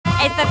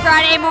It's the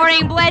Friday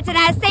morning Blitz, and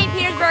as St.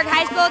 Petersburg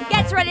High School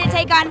gets ready to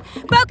take on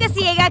Boca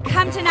Ciega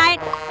come tonight,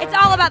 it's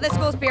all about the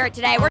school spirit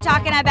today. We're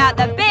talking about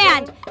the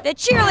band, the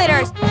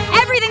cheerleaders,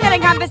 everything that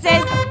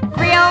encompasses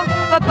real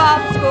football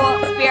school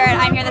spirit.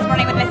 I'm here this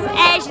morning with Mrs.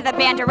 A. She's the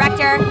band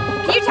director.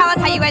 Can you tell us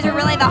how you guys are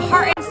really the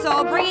heart and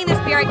soul bringing the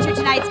spirit to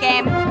tonight's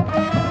game?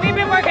 We've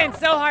been working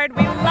so hard.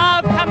 We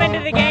love coming to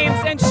the games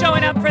and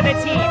showing up for the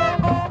team.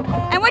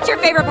 And what's your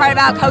favorite part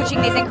about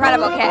coaching these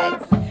incredible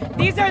kids?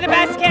 These are the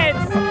best kids.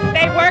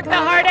 They work the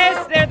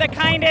hardest, they're the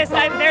kindest,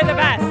 and they're the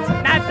best.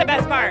 That's the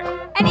best part.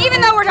 And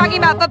even though we're talking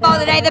about football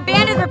today, the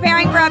band is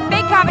preparing for a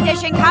big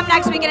competition come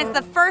next week, and it's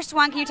the first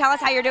one. Can you tell us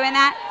how you're doing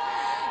that?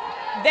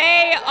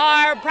 They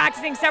are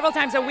practicing several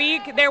times a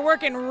week. They're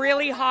working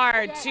really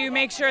hard to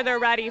make sure they're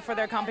ready for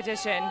their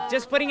competition.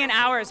 Just putting in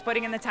hours,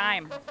 putting in the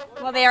time.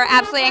 Well, they are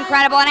absolutely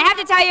incredible. And I have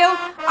to tell you,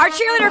 our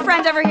cheerleader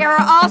friends over here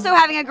are also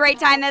having a great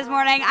time this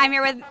morning. I'm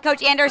here with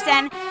Coach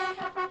Anderson.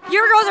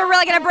 Your girls are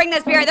really going to bring the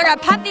spirit. They're going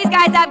to pump these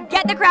guys up,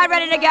 get the crowd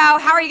ready to go.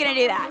 How are you going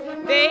to do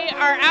that? They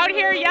are out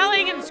here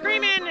yelling and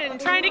screaming and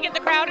trying to get the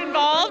crowd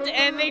involved,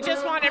 and they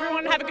just want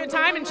everyone to have a good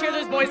time and cheer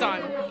those boys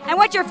on. And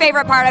what's your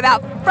favorite part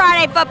about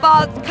Friday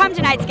football come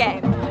tonight's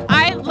game?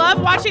 I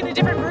love watching the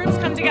different groups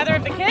come together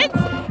of the kids,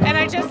 and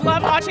I just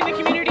love watching the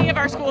community of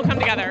our school come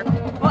together.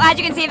 Well, as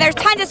you can see, there's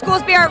tons of school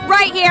spirit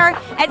right here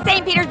at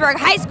St. Petersburg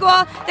High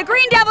School. The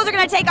Green Devils are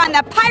going to take on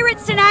the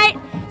Pirates tonight.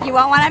 You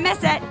won't want to miss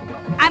it.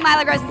 I'm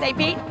Lila Gross in St.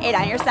 Pete, 8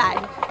 on your side.